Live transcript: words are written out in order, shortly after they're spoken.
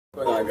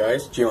What's going on,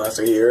 guys?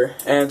 G-Master here,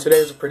 and today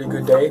is a pretty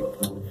good day.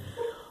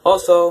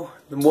 Also,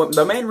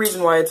 the main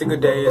reason why it's a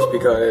good day is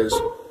because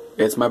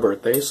it's my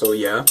birthday, so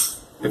yeah,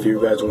 if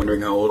you guys are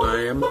wondering how old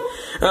I am.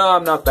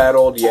 I'm not that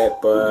old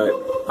yet, but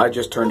I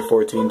just turned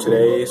 14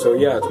 today, so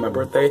yeah, it's my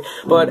birthday.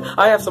 But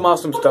I have some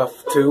awesome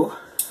stuff, too.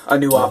 A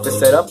new office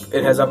setup.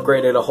 It has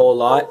upgraded a whole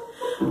lot.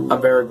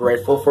 I'm very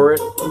grateful for it,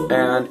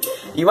 and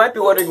you might be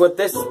wondering what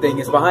this thing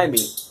is behind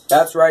me.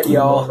 That's right,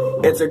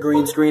 y'all. It's a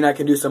green screen. I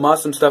can do some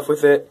awesome stuff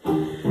with it,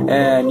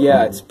 and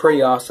yeah, it's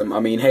pretty awesome. I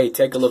mean, hey,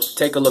 take a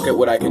look at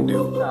what I can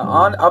do.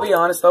 I'll be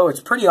honest though,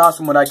 it's pretty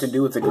awesome what I can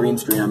do with the green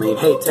screen. I mean,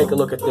 hey, take a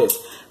look at this.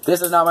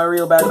 This is not my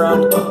real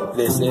background.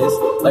 This is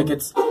like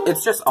it's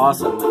just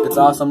awesome. It's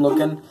awesome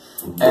looking,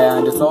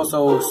 and it's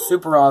also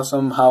super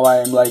awesome how I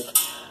am like.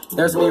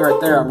 There's me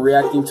right there. I'm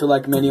reacting to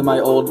like many of my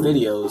old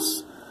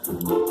videos.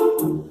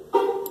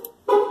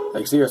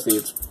 Like seriously,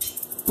 it's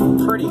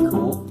pretty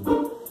cool.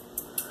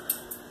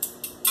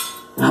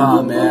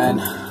 Oh man,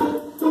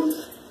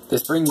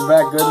 this brings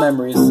back good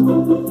memories.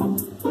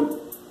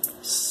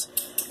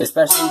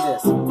 Especially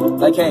this.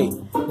 Like, hey,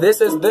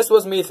 this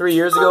was me 3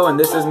 years ago, and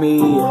this is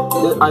me.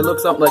 I look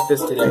something like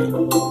this today.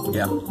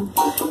 Yeah,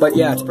 but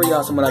yeah, it's pretty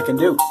awesome what I can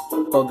do.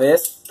 So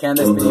can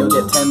this video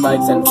get 10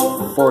 likes and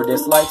 4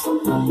 dislikes?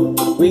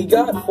 We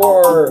got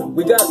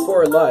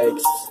 4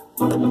 likes.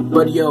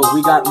 But yo,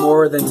 we got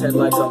more than 10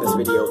 likes on this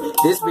video.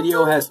 This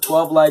video has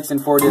 12 likes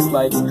and 4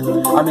 dislikes. I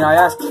mean, I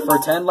asked for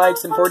 10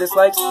 likes and 4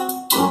 dislikes.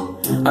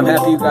 I'm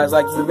happy you guys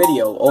liked the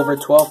video. Over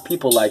 12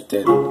 people liked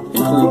it,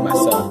 including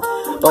myself.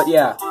 But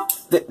yeah,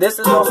 this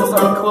is also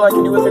something cool I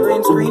can do with the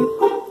green screen.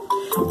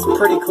 It's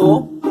pretty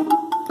cool.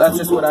 That's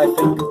just what I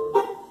think.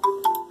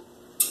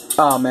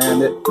 Oh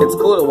man, it's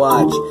cool to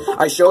watch.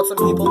 I showed some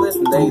people this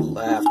and they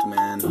laughed,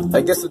 man.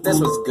 Like this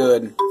was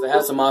good. I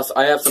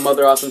have some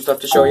other awesome stuff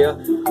to show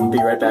you. I'll be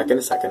right back in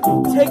a second.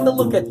 Take a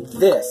look at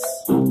this.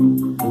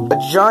 A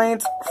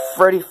giant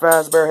Freddy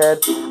Fazbear head.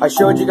 I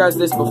showed you guys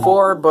this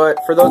before, but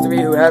for those of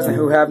you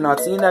who have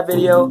not seen that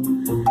video,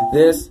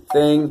 this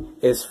thing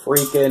is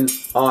freaking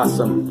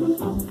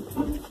awesome.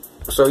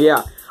 So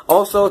yeah.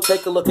 Also,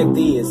 take a look at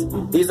these.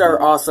 These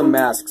are awesome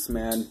masks,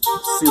 man.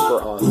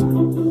 Super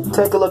awesome.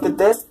 Take a look at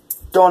this.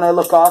 Don't I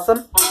look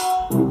awesome?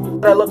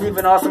 I look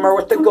even awesomer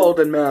with the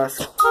golden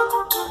mask.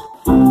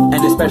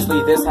 And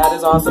especially this hat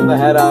is awesome. The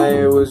hat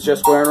I was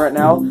just wearing right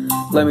now.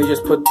 Let me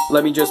just put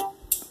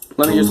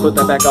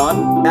that back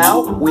on.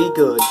 Now we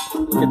good.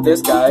 Look at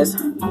this, guys.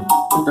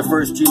 The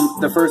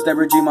first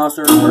ever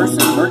G-Monster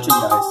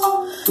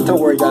merchandise. Don't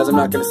worry, guys. I'm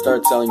not gonna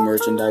start selling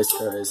merchandise,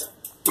 guys.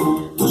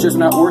 It's just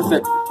not worth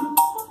it.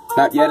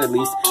 Not yet, at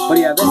least. But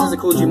yeah, this is a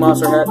cool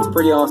G-Monster hat. It's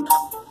pretty awesome.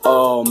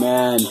 Oh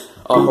man,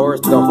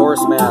 the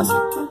horse mask.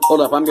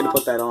 Hold up, I'm gonna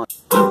put that on.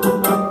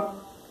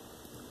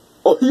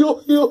 Oh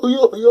yo.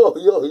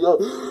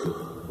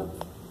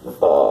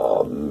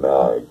 Oh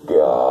my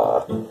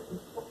god.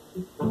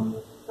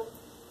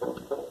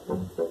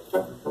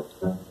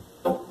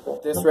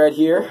 This right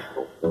here.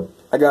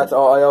 I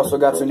also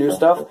got some new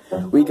stuff.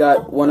 We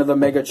got one of the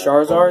Mega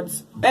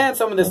Charizards and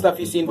some of the stuff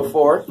you've seen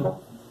before.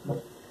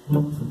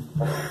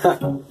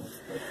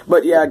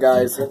 But yeah,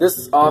 guys,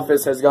 this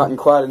office has gotten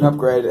quite an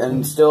upgrade,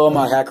 and still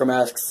my hacker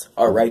masks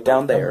are right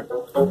down there.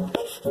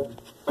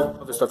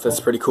 Other stuff that's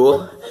pretty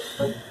cool.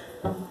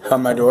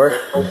 On my door,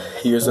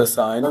 here's a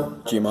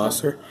sign,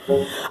 G-Monster.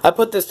 I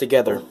put this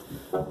together.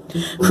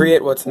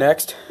 Create what's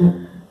next.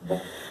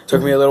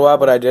 Took me a little while,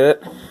 but I did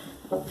it.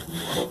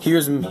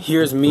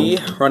 Here's me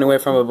running away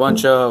from a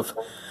bunch of,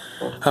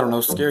 I don't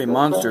know, scary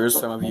monsters,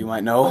 some of you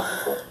might know.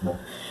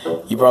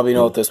 You probably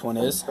know what this one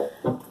is.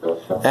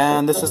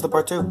 And this is the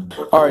part 2.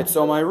 Alright,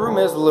 so my room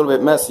is a little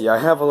bit messy. I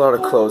have a lot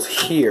of clothes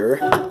here.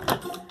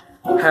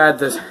 Had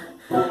this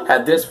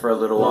for a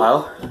little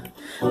while.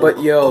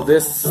 But yo,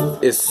 this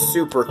is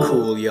super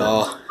cool,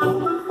 y'all.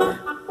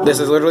 This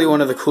is literally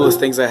one of the coolest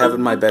things I have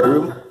in my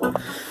bedroom.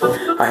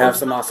 I have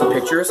some awesome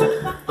pictures.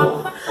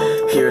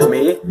 Here's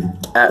me,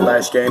 at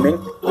Lash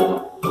Gaming,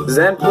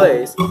 Zen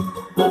Plays,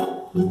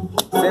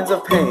 Sins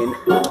of Pain,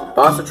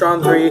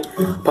 Bossatron 3,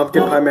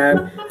 Pumpkin Pie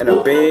Man, and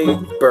a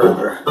big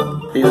burger.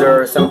 These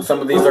are some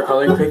of these are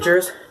coloring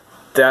pictures.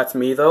 That's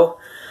me though.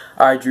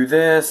 I drew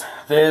this,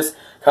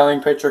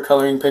 coloring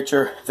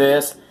picture,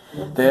 this.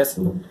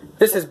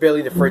 This is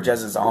Billy the Fridge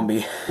as a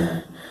zombie.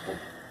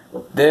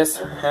 This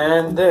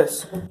and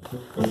this.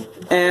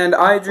 And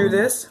I drew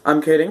this.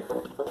 I'm kidding.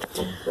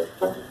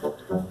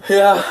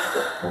 Yeah.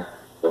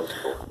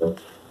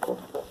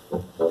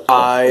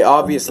 I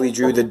obviously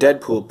drew the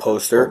Deadpool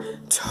poster.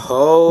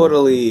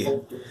 Totally.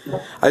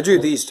 I drew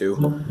these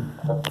two.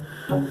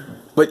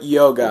 But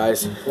yo,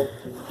 guys.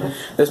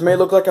 This may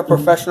look like a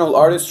professional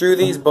artist drew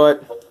these,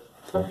 but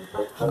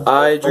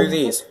I drew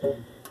these.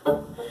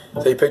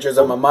 See pictures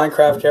of my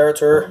Minecraft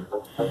character,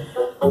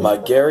 my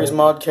Gary's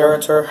Mod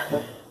character,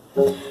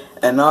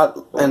 And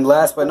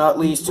last but not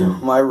least,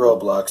 my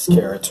Roblox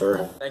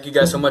character. Thank you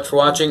guys so much for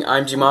watching.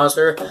 I'm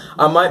G-Monster.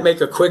 I might make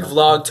a quick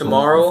vlog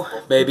tomorrow,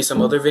 maybe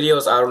some other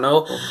videos, I don't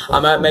know. I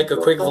might make a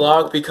quick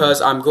vlog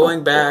because I'm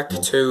going back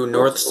to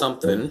North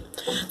something,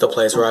 the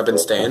place where I've been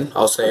staying,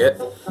 I'll say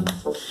it.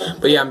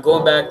 But yeah, I'm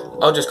going back,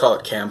 I'll just call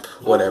it camp,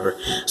 whatever.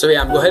 So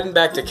yeah, I'm heading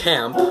back to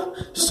camp,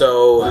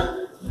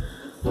 so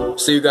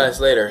see you guys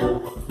later.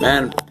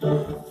 Man,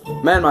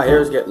 my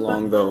hair's getting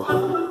long though.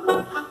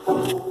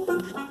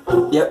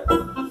 Yep,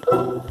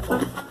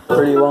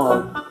 pretty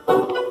long.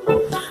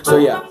 So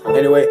yeah,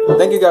 anyway,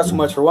 thank you guys so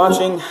much for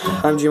watching.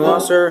 I'm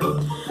G-Monster.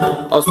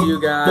 I'll see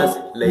you guys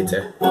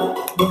later.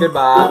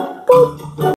 Goodbye.